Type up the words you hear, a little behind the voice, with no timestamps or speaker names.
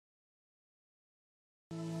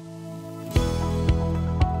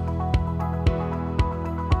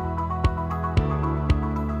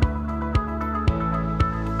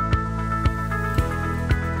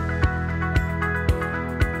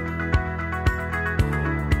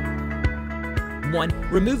1.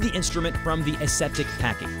 Remove the instrument from the aseptic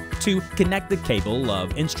packing. 2. Connect the cable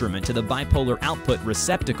of instrument to the bipolar output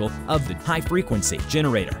receptacle of the high-frequency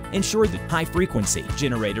generator. Ensure the high-frequency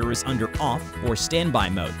generator is under off or standby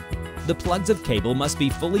mode. The plugs of cable must be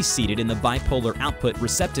fully seated in the bipolar output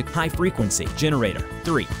receptacle high-frequency generator.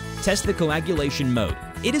 3. Test the coagulation mode.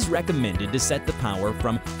 It is recommended to set the power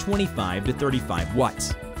from 25 to 35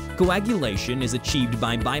 watts. Coagulation is achieved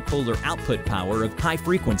by bipolar output power of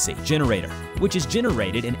high-frequency generator, which is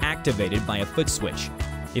generated and activated by a foot switch.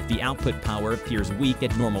 If the output power appears weak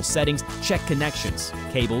at normal settings, check connections,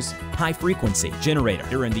 cables, high-frequency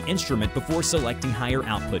generator, and the instrument before selecting higher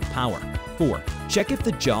output power. 4. Check if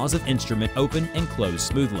the jaws of instrument open and close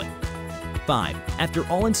smoothly. 5. After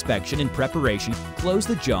all inspection and preparation, close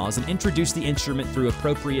the jaws and introduce the instrument through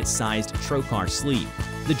appropriate-sized trocar sleeve.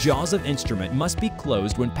 The jaws of instrument must be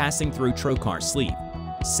closed when passing through trocar sleeve.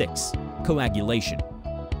 6. Coagulation.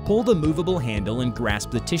 Pull the movable handle and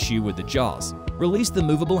grasp the tissue with the jaws. Release the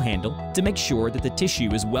movable handle to make sure that the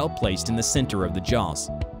tissue is well placed in the center of the jaws.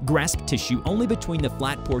 Grasp tissue only between the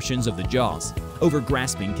flat portions of the jaws.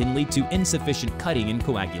 Over-grasping can lead to insufficient cutting and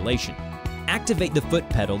coagulation. Activate the foot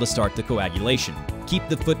pedal to start the coagulation. Keep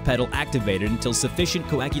the foot pedal activated until sufficient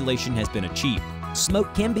coagulation has been achieved.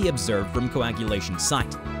 Smoke can be observed from coagulation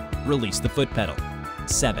site. Release the foot pedal.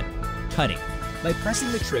 7. Cutting. By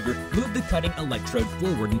pressing the trigger, move the cutting electrode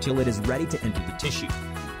forward until it is ready to enter the tissue.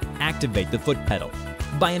 Activate the foot pedal.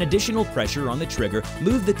 By an additional pressure on the trigger,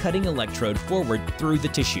 move the cutting electrode forward through the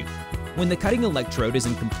tissue. When the cutting electrode is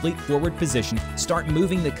in complete forward position, start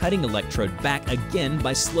moving the cutting electrode back again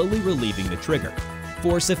by slowly relieving the trigger.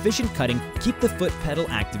 For sufficient cutting, keep the foot pedal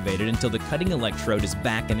activated until the cutting electrode is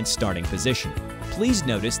back in its starting position. Please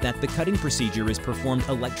notice that the cutting procedure is performed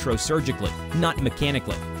electrosurgically, not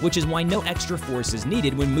mechanically, which is why no extra force is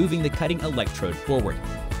needed when moving the cutting electrode forward.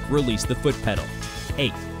 Release the foot pedal.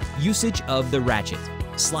 8. Usage of the ratchet.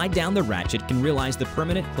 Slide down the ratchet can realize the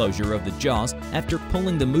permanent closure of the jaws after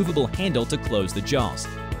pulling the movable handle to close the jaws.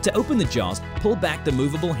 To open the jaws, pull back the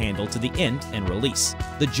movable handle to the end and release.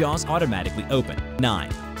 The jaws automatically open.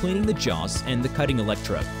 9. Cleaning the jaws and the cutting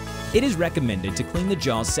electrode. It is recommended to clean the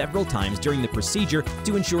jaws several times during the procedure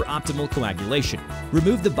to ensure optimal coagulation.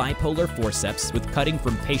 Remove the bipolar forceps with cutting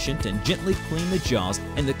from patient and gently clean the jaws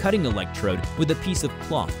and the cutting electrode with a piece of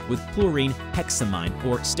cloth with chlorine, hexamine,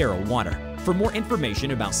 or sterile water. For more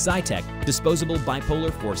information about CITEC Disposable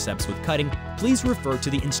Bipolar Forceps with cutting, please refer to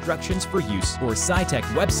the instructions for use or CITEC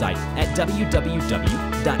website at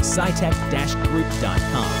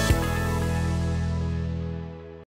www.citec-group.com.